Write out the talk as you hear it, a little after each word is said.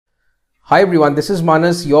Hi everyone, this is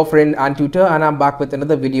Manas, your friend and tutor, and I'm back with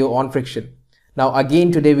another video on friction. Now again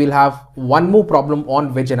today we'll have one more problem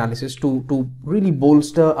on wedge analysis to really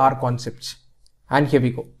bolster our concepts. And here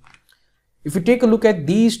we go. If you take a look at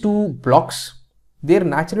these two blocks, their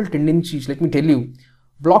natural tendencies, let me tell you,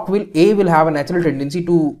 block A will have a natural tendency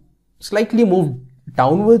to slightly move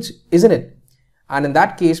downwards, isn't it? And in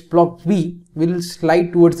that case, block B will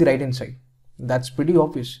slide towards the right hand side. That's pretty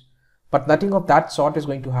obvious. But nothing of that sort is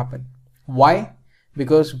going to happen. Why?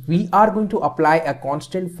 Because we are going to apply a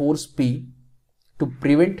constant force P to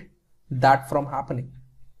prevent that from happening.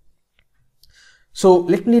 So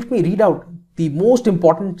let me read out the most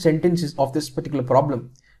important sentences of this particular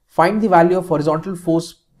problem. Find the value of horizontal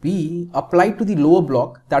force P applied to the lower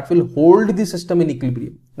block that will hold the system in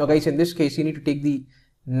equilibrium. Now guys, in this case you need to take the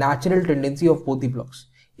natural tendency of both the blocks.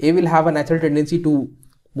 A will have a natural tendency to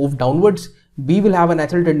move downwards, B will have a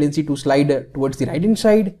natural tendency to slide towards the right hand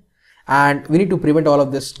side, and we need to prevent all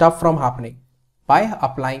of this stuff from happening by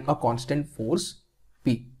applying a constant force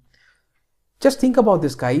P. Just think about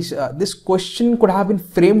this, guys. This question could have been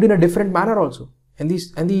framed in a different manner also, and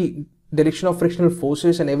the direction of frictional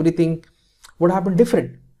forces and everything would have been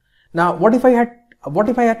different. Now what if I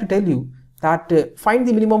had to tell you that find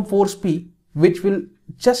the minimum force P which will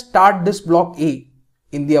just start this block A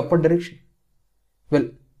in the upward direction? Well,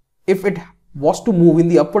 if it was to move in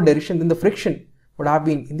the upward direction, then the friction would have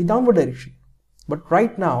been in the downward direction. But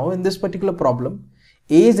right now in this particular problem,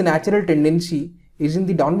 A's natural tendency is in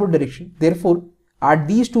the downward direction. Therefore, at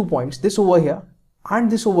these 2 points, this over here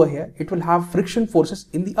and this over here, it will have friction forces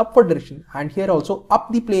in the upward direction, and here also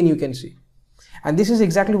up the plane you can see. And this is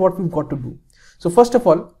exactly what we've got to do. So first of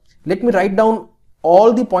all, let me write down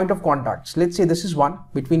all the point of contacts. Let's say this is one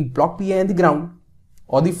between block PA and the ground,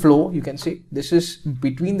 or the flow, you can say. This is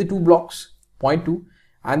between the two blocks, point 2,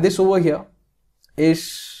 and this over here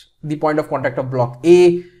is the point of contact of block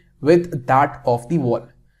A with that of the wall.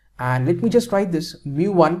 And let me just write this.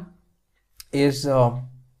 Mu1 is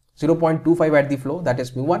 0.25 at the flow, that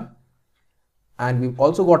is mu1, and we've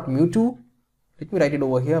also got mu2. Let me write it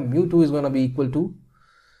over here. Mu2 is going to be equal to,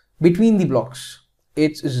 between the blocks,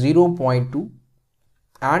 it's 0.2,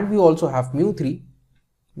 and we also have mu3.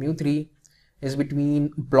 Mu3 is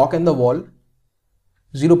between block and the wall,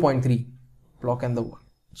 0.3, block and the wall.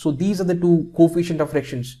 So these are the two coefficient of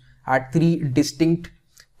frictions at 3 distinct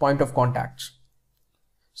point of contacts.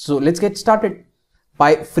 So let's get started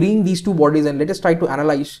by freeing these two bodies, and let us try to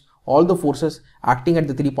analyze all the forces acting at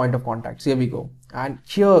the 3 point of contacts. Here we go. And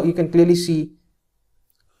here you can clearly see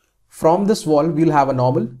from this wall we'll have a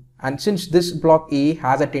normal, and since this block A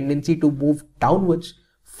has a tendency to move downwards,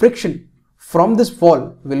 friction from this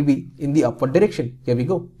wall will be in the upward direction. Here we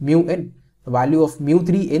go. Mu n, the value of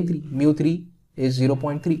mu3 n3, mu3 is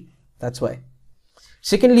 0.3. That's why.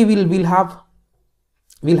 Secondly, we'll have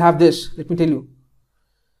this. Let me tell you.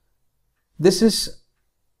 This is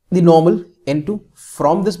the normal n2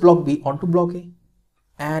 from this block B onto block A.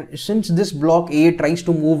 And since this block A tries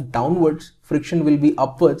to move downwards, friction will be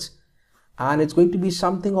upwards, and it's going to be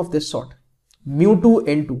something of this sort. Mu2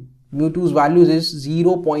 n2. Mu2's values is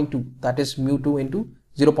 0.2. That is mu2 into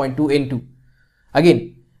 0.2 n2.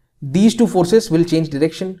 Again, these two forces will change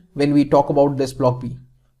direction when we talk about this block B,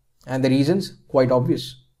 and the reasons quite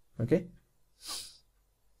obvious. Okay,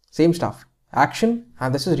 same stuff, action,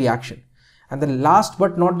 and this is reaction. And then last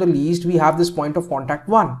but not the least, we have this point of contact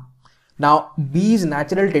 1. Now B's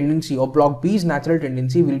natural tendency, or block B's natural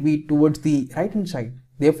tendency, will be towards the right hand side.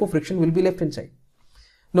 Therefore friction will be left hand side.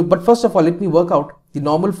 No, but first of all, let me work out the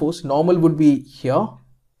normal force. Normal would be here.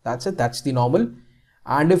 That's it. That's the normal.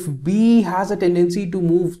 And if B has a tendency to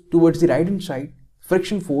move towards the right hand side,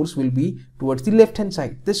 friction force will be towards the left hand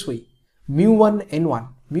side, this way. Mu1 n1.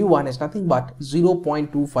 Mu1 is nothing but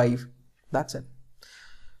 0.25. That's it.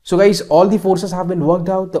 So guys, all the forces have been worked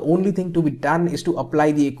out. The only thing to be done is to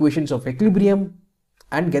apply the equations of equilibrium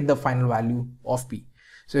and get the final value of P.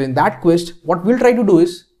 So in that quest, what we'll try to do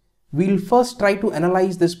is, we'll first try to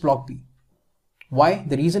analyze this block P. Why?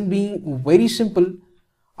 The reason being very simple.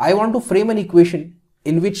 I want to frame an equation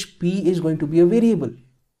in which P is going to be a variable.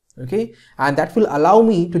 Okay, and that will allow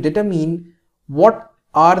me to determine what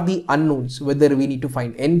are the unknowns, whether we need to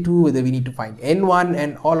find N2, whether we need to find N1,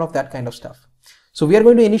 and all of that kind of stuff. So we are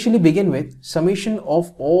going to initially begin with summation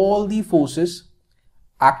of all the forces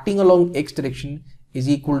acting along x direction is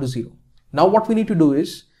equal to 0. Now what we need to do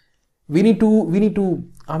is, we need to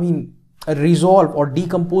resolve or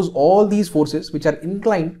decompose all these forces which are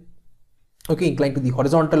inclined to the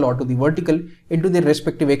horizontal or to the vertical into their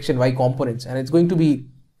respective x and y components, and it's going to be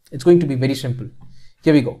very simple.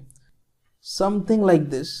 Here we go. Something like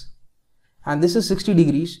this. and this is 60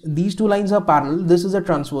 degrees. These two lines are parallel. This is a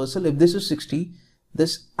transversal. If this is 60,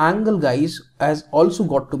 this angle, guys, has also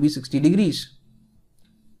got to be 60 degrees.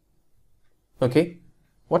 Okay,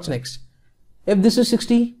 what's next? If this is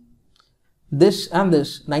 60, this and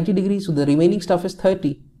this 90 degrees, so the remaining stuff is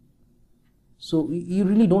 30. So you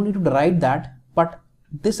really don't need to write that, but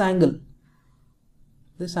this angle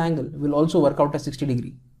will also work out as 60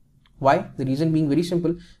 degree. Why? The reason being very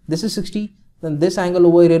simple. This is 60, then this angle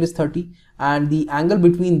over here is 30, and the angle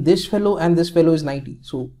between this fellow and this fellow is 90.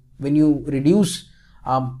 So when you reduce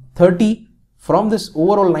 30 from this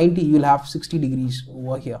overall 90, you will have 60 degrees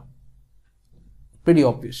over here. Pretty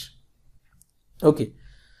obvious. Okay.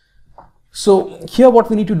 So here what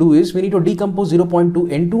we need to do is we need to decompose 0.2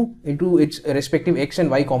 N2 into its respective x and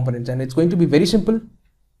y components, and it's going to be very simple.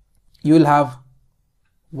 You will have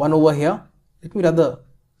one over here. Let me rather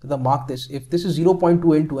mark this. If this is 0.2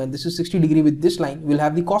 N2 and this is 60 degree with this line, we'll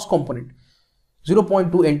have the cos component.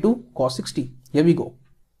 0.2 N2 cos 60. Here we go.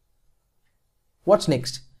 What's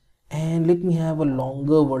next? And let me have a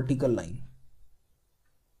longer vertical line.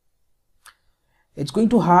 It's going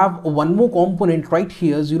to have one more component right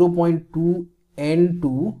here, 0.2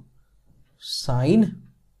 N2 sine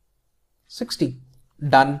 60.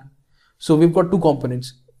 Done. So we've got two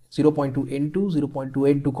components, 0.2 N2, 0.2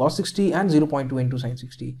 N2 cos 60 and 0.2 N2 sine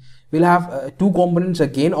 60. We'll have two components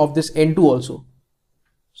again of this N2 also.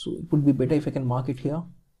 So it would be better if I can mark it here.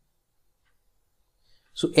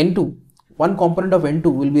 So N2, one component of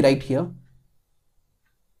N2 will be right here.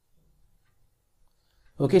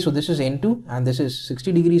 Okay, so this is N2 and this is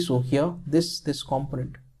 60 degrees. So here this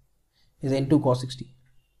component is N2 cos 60.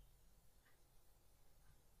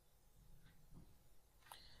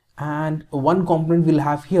 And one component we'll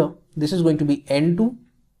have here, this is going to be N2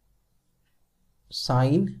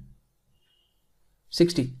 sine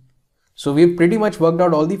 60. So we've pretty much worked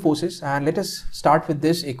out all the forces, and let us start with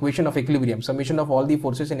this equation of equilibrium. Summation of all the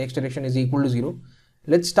forces in x direction is equal to 0.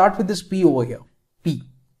 Let's start with this P over here. P,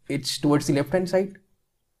 it's towards the left hand side.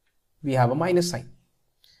 We have a minus sign.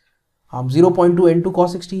 0.2 N2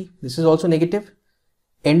 cos 60, this is also negative.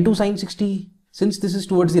 N2 sine 60, since this is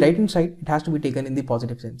towards the right hand side, it has to be taken in the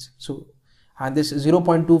positive sense. So, and this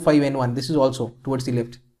 0.25 N1, this is also towards the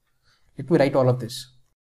left. Let me write all of this.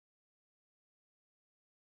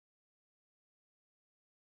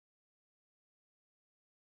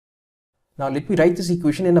 Now let me write this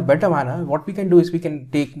equation in a better manner. What we can do is we can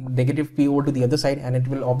take negative P over to the other side and it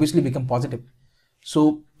will obviously become positive.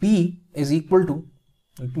 So P is equal to,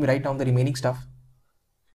 let me write down the remaining stuff.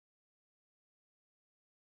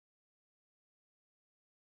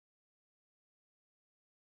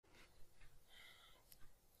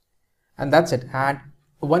 And that's it. And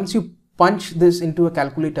once you punch this into a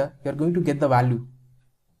calculator, you're going to get the value.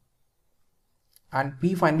 And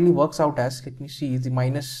P finally works out as, let me see, the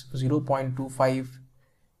minus 0.25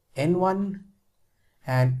 N1,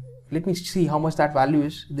 and let me see how much that value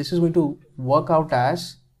is. This is going to work out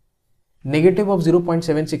as negative of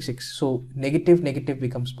 0.766. So negative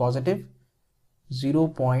becomes positive.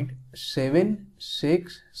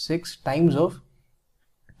 0.766 times of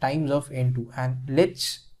N2, and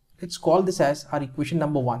let's call this as our equation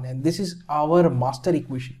number 1, and this is our master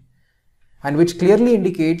equation, and which clearly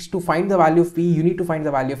indicates to find the value of P, you need to find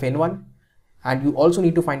the value of N1 and you also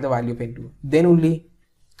need to find the value of N2. Then only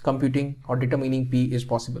computing or determining P is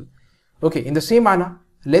possible. Okay, in the same manner,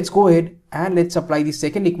 let's go ahead and let's apply the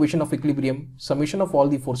second equation of equilibrium. Summation of all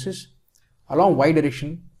the forces along y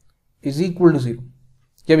direction is equal to 0.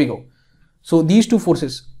 Here we go. So these two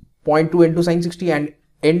forces, 0.2 N2 sine 60 and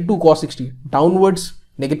N2 cos 60, downwards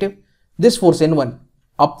negative. This force N1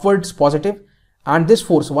 upwards positive, and this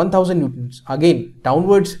force 1000 newtons again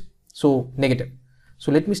downwards, so negative.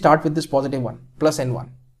 So let me start with this positive one, plus N1.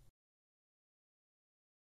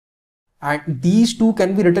 And these two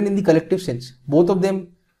can be written in the collective sense. Both of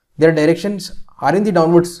them, their directions are in the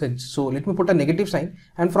downward sense. So let me put a negative sign,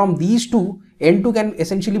 and from these two, N2 can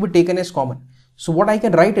essentially be taken as common. So what I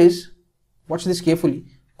can write is, watch this carefully,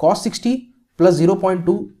 cos 60 plus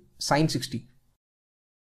 0.2 sine 60.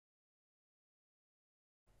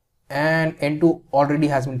 And N2 already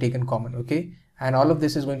has been taken common, okay, and all of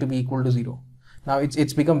this is going to be equal to 0. Now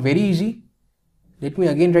it's become very easy. Let me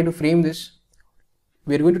again try to frame this.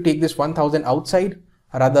 We are going to take this 1000 outside,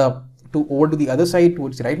 or rather to over to the other side,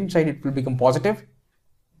 towards the right hand side, it will become positive.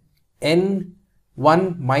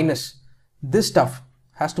 N1 minus this stuff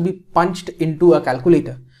has to be punched into a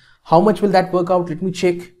calculator. How much will that work out? Let me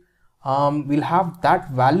check. We'll have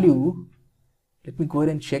that value. Let me go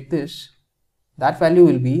ahead and check this. That value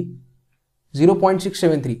will be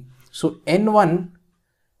 0.673. So N1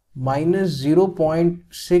 minus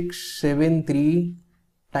 0.673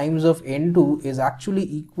 times of N2 is actually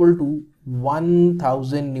equal to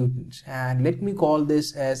 1000 newtons, and let me call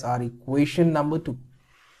this as our equation number 2.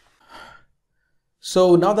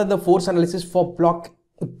 So now that the force analysis for block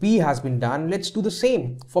B has been done, let's do the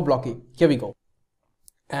same for block A. Here we go.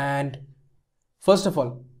 And first of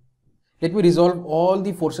all, let me resolve all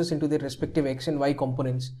the forces into their respective x and y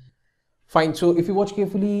components. Fine. So if you watch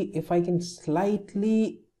carefully, if I can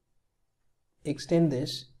slightly extend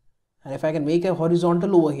this, and if I can make a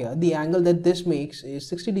horizontal over here, the angle that this makes is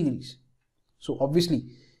 60 degrees. So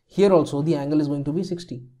obviously here also the angle is going to be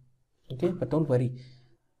 60. Okay, but don't worry.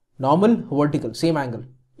 Normal, vertical, same angle.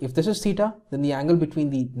 If this is theta, then the angle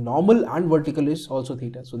between the normal and vertical is also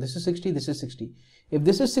theta. So this is 60, this is 60. If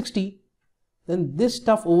this is 60, then this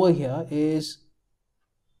stuff over here is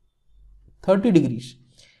 30 degrees.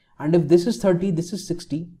 And if this is 30, this is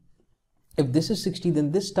 60. If this is 60,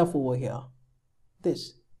 then this stuff over here,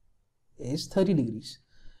 this is 30 degrees.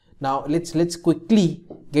 Now let's quickly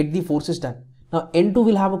get the forces done. Now N2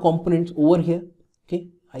 will have a component over here. Okay,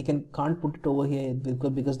 I can't put it over here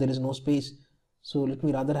because there is no space. So let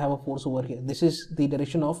me rather have a force over here. This is the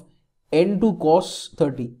direction of N2 cos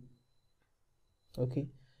 30. Okay.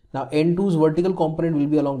 Now N2's vertical component will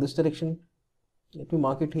be along this direction. Let me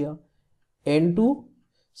mark it here. N2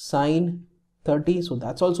 sine 30. So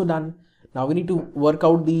that's also done. Now we need to work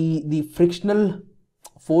out the frictional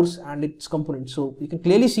force and its component. So you can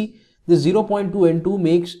clearly see this 0.2 N2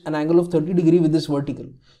 makes an angle of 30 degree with this vertical.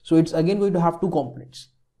 So it's again going to have two components.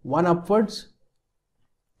 One upwards.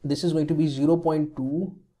 This is going to be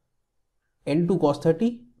 0.2 N2 cos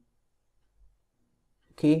 30.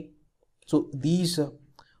 Okay. So these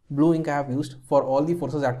blue ink I have used for all the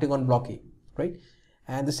forces acting on block A, right?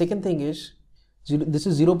 And the second thing is, this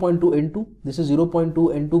is 0.2 N2, this is 0.2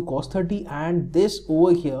 N2 cos 30, and this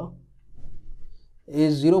over here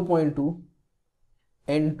is 0.2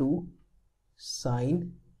 N2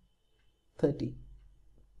 sine 30.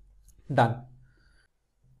 Done.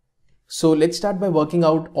 So let's start by working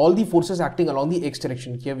out all the forces acting along the x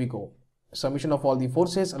direction. Here we go. Summation of all the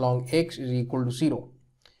forces along x is equal to 0.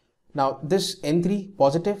 Now this N3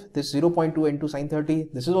 positive, this 0.2 N2 sine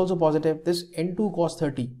 30, this is also positive, this N2 cos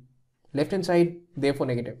 30, left hand side therefore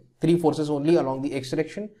negative. Three forces only along the x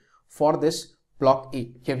direction for this block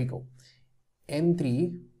A. Here we go.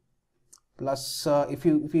 N3 plus, if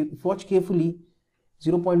you watch carefully,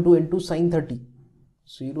 0.2 N2 sine 30,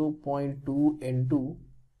 0.2 N2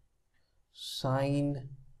 sine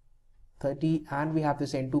 30, and we have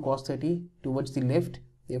this N2 cos 30 towards the left,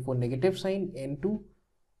 therefore negative sign. N2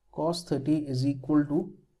 cos 30 is equal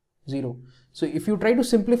to 0. So if you try to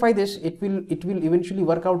simplify this, it will eventually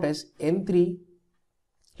work out as N3.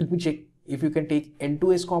 Let me check if you can take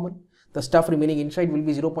N2 as common. The stuff remaining inside will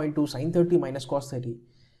be 0.2 sine 30 minus cos 30,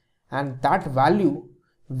 and that value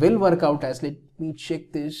will work out as, let me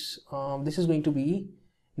check this, this is going to be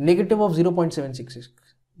negative of 0.766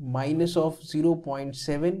 minus of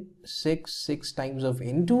 0.766 times of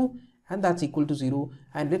N2, and that's equal to 0.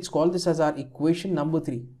 And let's call this as our equation number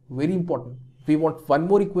 3. Very important. We want one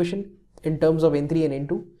more equation in terms of N3 and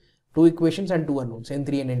N2, two equations and two unknowns,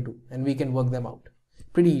 N3 and N2, and we can work them out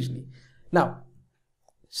pretty easily. Now,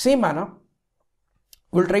 same manner,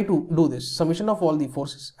 we'll try to do this. Summation of all the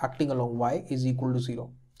forces acting along y is equal to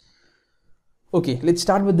 0. Okay, let's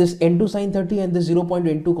start with this N2 sine 30 and this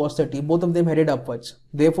 0.N2 cos 30. Both of them headed upwards,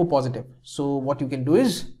 therefore positive. So what you can do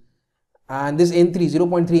is, and this N3,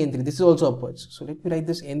 0.3 N3, this is also upwards. So let me write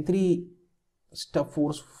this N3 stuff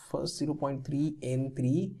force first, 0.3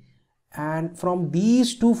 N3. And from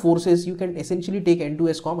these two forces, you can essentially take N2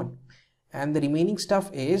 as common. And the remaining stuff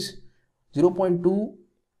is 0.2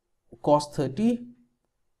 cos 30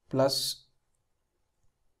 plus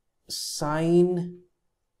sine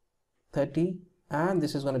 30, and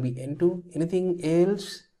this is going to be N2. Anything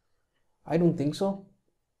else? I don't think so.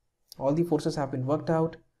 All the forces have been worked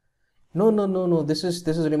out. No, this is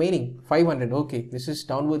remaining 500. Okay, this is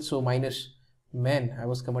downwards, so minus, man, I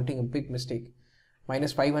was committing a big mistake.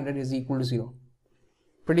 Minus 500 is equal to 0.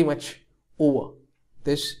 Pretty much over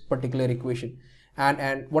this particular equation.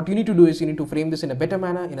 And what you need to do is you need to frame this in a better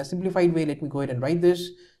manner, in a simplified way. Let me go ahead and write this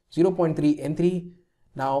 0.3 N3.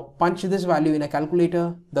 Now punch this value in a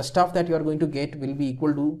calculator. The stuff that you are going to get will be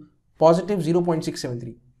equal to positive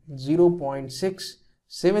 0.673.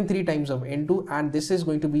 0.673 times of N2, and this is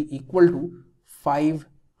going to be equal to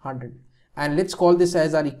 500. And let's call this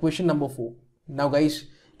as our equation number 4. Now guys,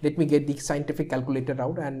 let me get the scientific calculator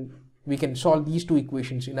out and we can solve these two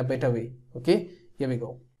equations in a better way. Okay, here we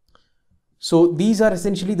go. So these are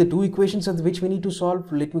essentially the two equations of which we need to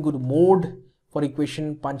solve. Let me go to mode. for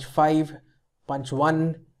equation, punch 5, punch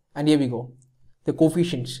 1, and here we go. The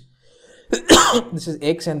coefficients. This is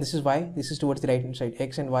x and this is y. This is towards the right hand side.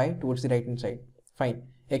 X and y towards the right hand side. Fine.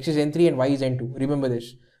 X is n3 and y is n2. Remember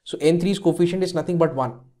this. So n3's coefficient is nothing but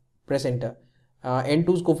 1. Press enter.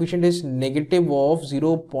 N2's coefficient is negative of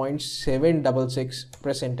 0.766.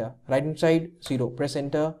 Press enter. Right hand side 0. Press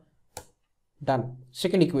enter. Done.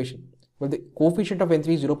 Second equation. Well, the coefficient of n3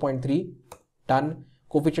 is 0.3. Done.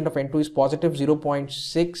 Coefficient of n2 is positive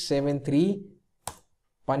 0.673.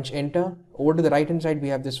 Punch enter. Over to the right hand side we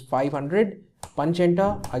have this 500. Punch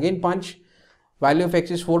enter. Again punch. Value of x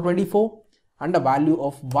is 424 and the value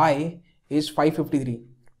of y is 553.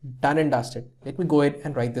 Done and dusted. Let me go ahead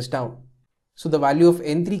and write this down. So the value of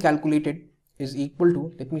n3 calculated is equal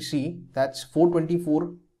to, let me see, that's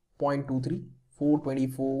 424.23,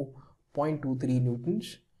 424.23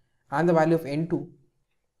 newtons, and the value of n2,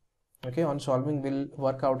 okay, on solving will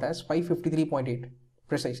work out as 553.8,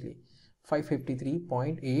 precisely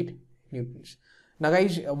 553.8 newtons. Now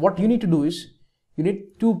guys, what you need to do is you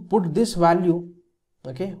need to put this value,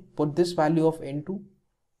 okay, put this value of n2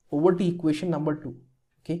 over to equation number 2.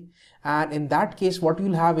 Okay, and in that case what you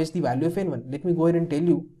will have is the value of n1. Let me go ahead and tell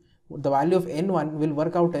you the value of n1 will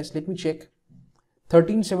work out as, let me check,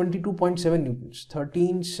 1372.7 newtons.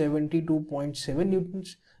 1372.7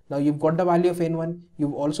 newtons. Now you've got the value of n1,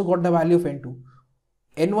 you've also got the value of n2.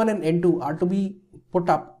 n1 and n2 are to be put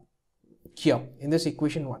up here in this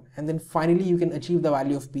equation 1, and then finally you can achieve the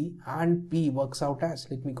value of p, and p works out as,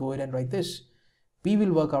 let me go ahead and write this, p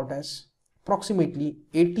will work out as approximately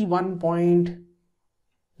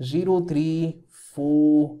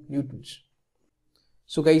 81.034 newtons.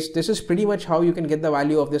 So guys, this is pretty much how you can get the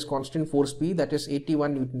value of this constant force P, that is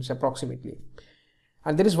 81 newtons approximately.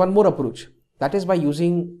 And there is one more approach, that is by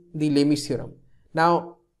using the Lamis theorem.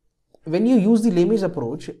 Now when you use the Lamis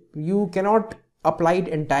approach, you cannot apply it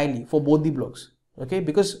entirely for both the blocks, okay,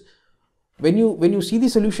 because when you see the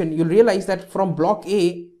solution, you'll realize that from block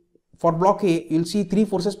A, for block A, you'll see 3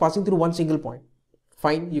 forces passing through one single point.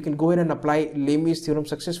 Fine, you can go ahead and apply Lamis theorem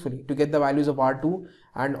successfully to get the values of R2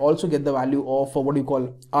 and also get the value of what you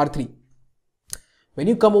call R3. When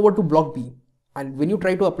you come over to block B and when you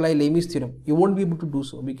try to apply Lamis theorem, you won't be able to do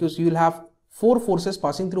so because you will have 4 forces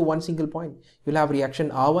passing through one single point. You'll have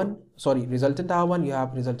resultant R1, you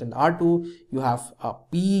have resultant R2, you have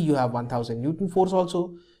P, you have 1000 Newton force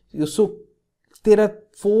also. So there are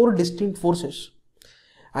 4 distinct forces.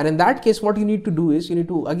 And in that case, what you need to do is you need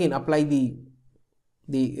to again apply the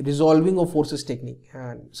resolving of forces technique,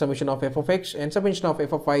 and summation of f of x and summation of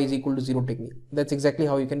f of y is equal to 0 technique. That's exactly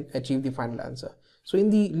how you can achieve the final answer. So in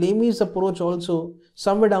the Lamis approach also,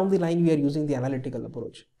 somewhere down the line we are using the analytical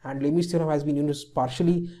approach, and Lamis theorem has been used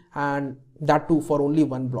partially, and that too for only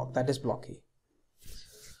one block, that is block A.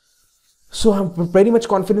 So I'm very much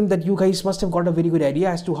confident that you guys must have got a very good idea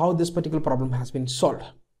as to how this particular problem has been solved.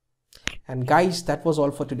 And guys, that was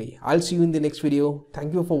all for today. I'll see you in the next video.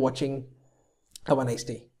 Thank you for watching. Have a nice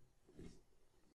day.